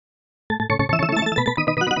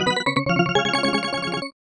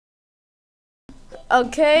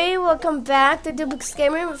Okay, welcome back to Doodlebug's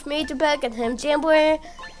Gameroom with me, Doodlebug and JamBlur.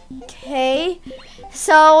 Okay,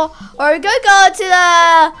 so we're gonna go to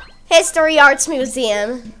the History Arts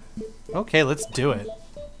Museum. Okay, let's do it.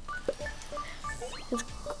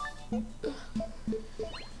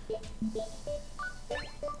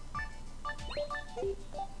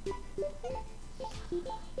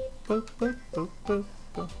 Boop, boop, boop, boop,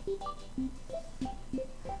 boop.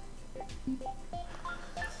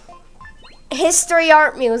 History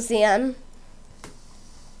Art Museum.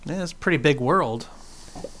 Yeah, it's a pretty big world.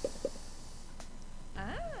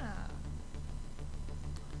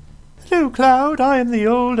 Hello, Cloud. I am the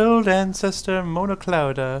old ancestor Mona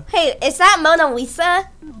Clouda. Hey, is that Mona Lisa?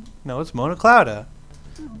 No, it's Mona Clouda.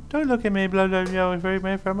 Don't look at me, blah blah blah. Very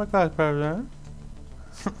made from a glass problem.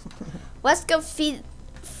 Let's go free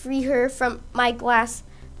her from my glass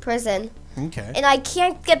prison. Okay. And I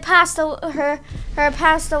can't get past her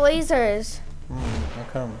past the lasers. How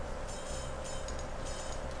come?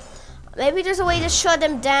 Maybe there's a way to shut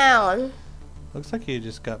them down. Looks like you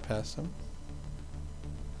just got past them.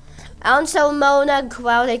 Also, Mona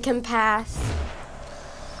Clouda can pass.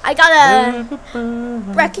 I got a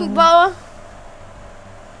wrecking ball.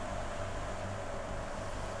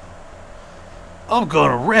 I'm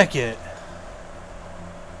gonna wreck it.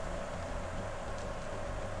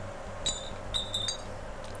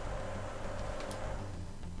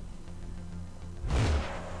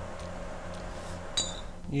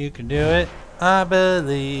 You can do it. I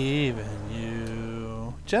believe in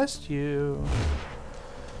you. Just you.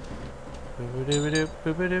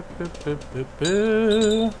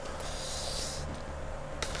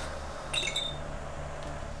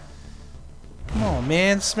 Come on,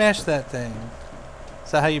 man. Smash that thing.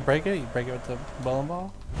 Is that how you break it? You break it with the bowling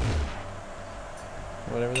ball?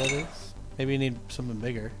 Whatever that is. Maybe you need something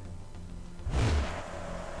bigger.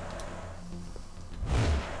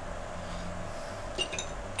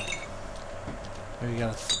 Maybe you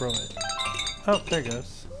gotta throw it. Oh, there it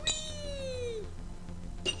goes.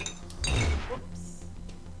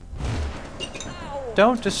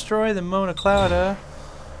 Don't destroy the Mona Clouda.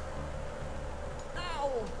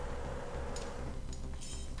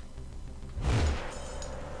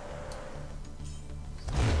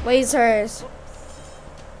 Lasers.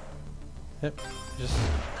 Yep. Just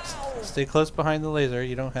stay close behind the laser.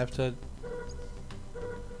 You don't have to.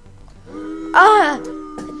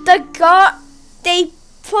 They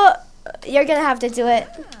put. You're gonna have to do it.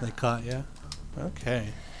 They caught you? Okay.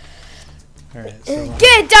 Alright, so.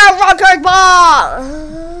 Get that rocket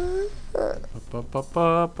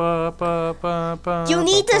ball! You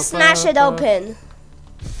need to smash it open.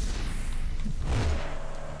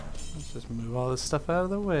 Let's just move all this stuff out of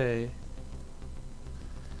the way.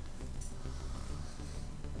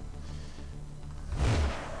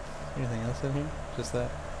 Anything else in here? Just that?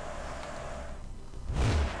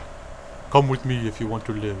 Come with me if you want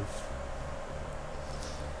to live.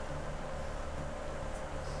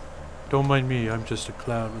 Don't mind me, I'm just a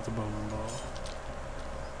cloud with a bowling ball.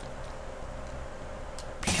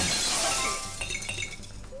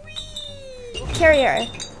 Carrier.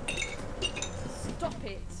 Stop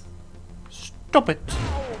it. Stop it!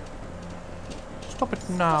 Stop it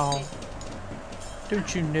now!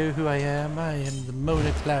 Don't you know who I am? I am the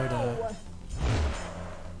Mona Clouda.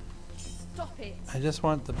 Stop it. I just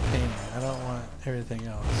want the painting. I don't want everything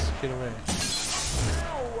else. Get away.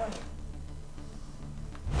 Ow.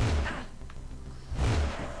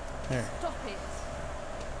 There. Stop it.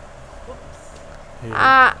 Whoops. Here.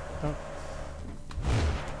 Oh.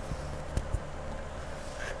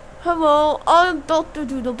 Hello, I'm Dr.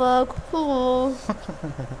 Doodlebug. Hello.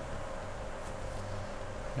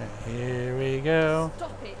 Right, here we go.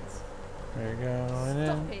 Stop it. We're going in.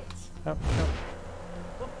 Stop it. Oh,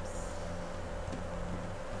 Whoops.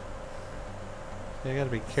 You gotta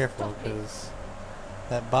be careful because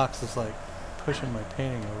that box is like pushing my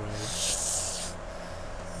painting away.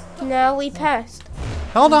 Now we passed.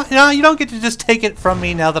 Hold on, no, you don't get to just take it from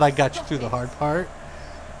me now that I got you through the hard part.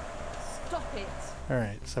 Stop it.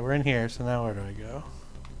 Alright, so we're in here, so now where do I go?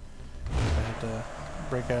 I have to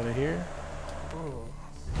break out of here. Ooh.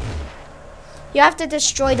 You have to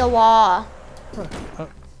destroy the wall. Oh.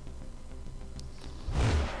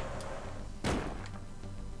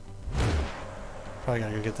 Probably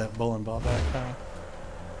gotta go get that bowling ball back, huh?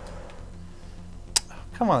 Oh,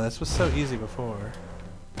 come on, this was so easy before.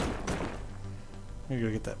 Let me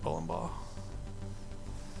go get that bowling ball.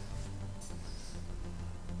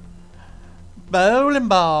 Bowling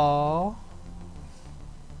ball!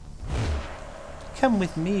 Come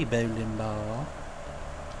with me, bowling ball.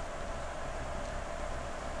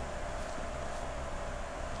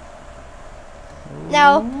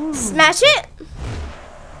 Now, smash it.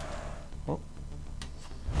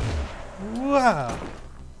 Wow.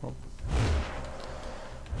 Oh.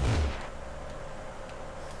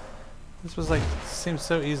 This was like, seems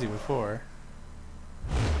so easy before.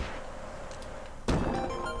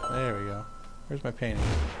 There we go. Where's my painting?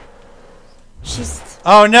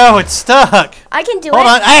 Oh no, it's stuck! I can do it. Hold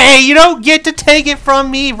on. Hey, you don't get to take it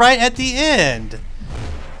from me right at the end.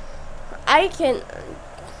 I can.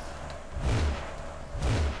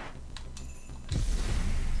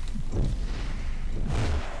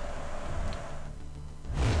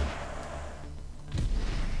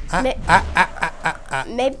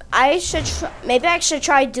 Maybe I should. Maybe I should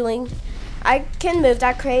try doing. I can move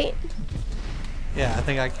that crate. Yeah, I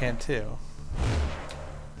think I can too.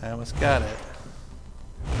 I almost got it.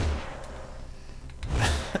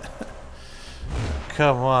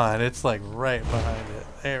 Come on, it's like right behind it.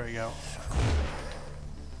 There we go.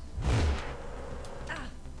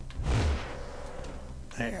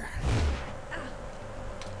 There.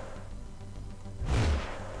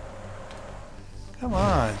 Come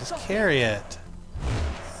on, just carry it.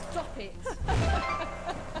 Stop it.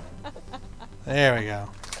 There we go.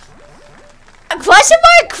 Question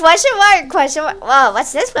mark? Question mark? Question mark? Whoa,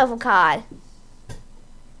 what's this level called?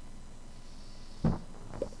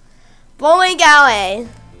 Bowling alley.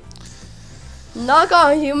 Knock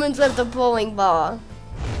on humans with the bowling ball.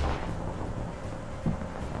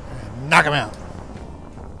 Knock him out.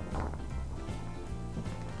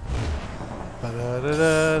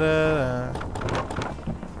 Ba-da-da-da-da-da.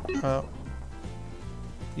 Oh.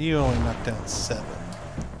 You only knocked down 7.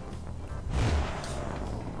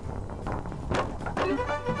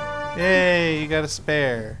 Yay, you got a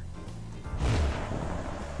spare.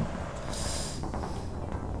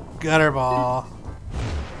 Gutter ball.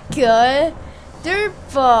 Gutter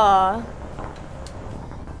ball.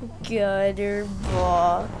 Gutter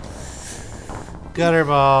ball. Gutter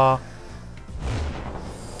ball.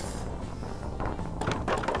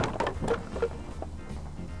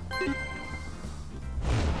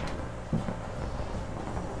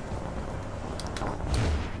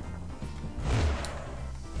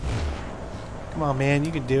 Come on, man,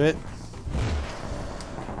 you can do it.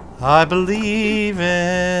 I believe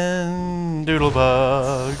in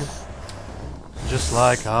Doodlebug, just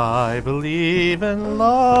like I believe in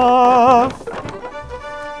love.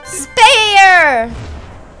 Spare!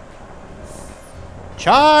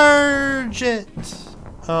 Charge it!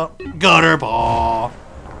 Oh, gutter ball.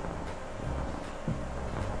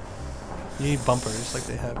 You need bumpers like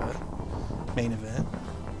they have at main event.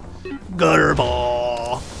 Gutter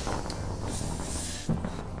ball.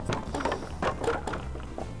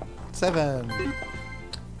 7.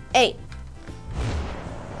 8.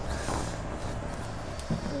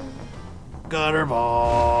 Gutter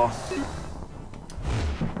ball.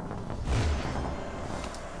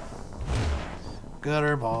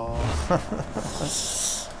 Gutter ball.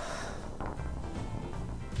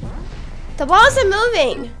 The ball isn't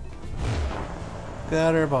moving.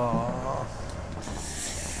 Gutter ball.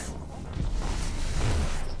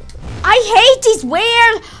 I hate these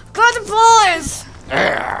weird gutter balls.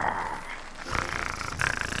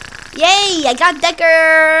 Yay, I got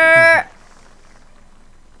Decker.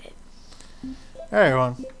 Alright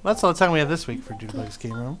everyone, that's all the time we have this week for Doodlebug's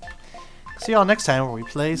Game Room. See y'all next time where we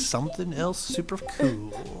play something else super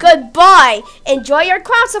cool. Goodbye. Enjoy your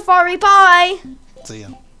cloud safari. Bye. See ya.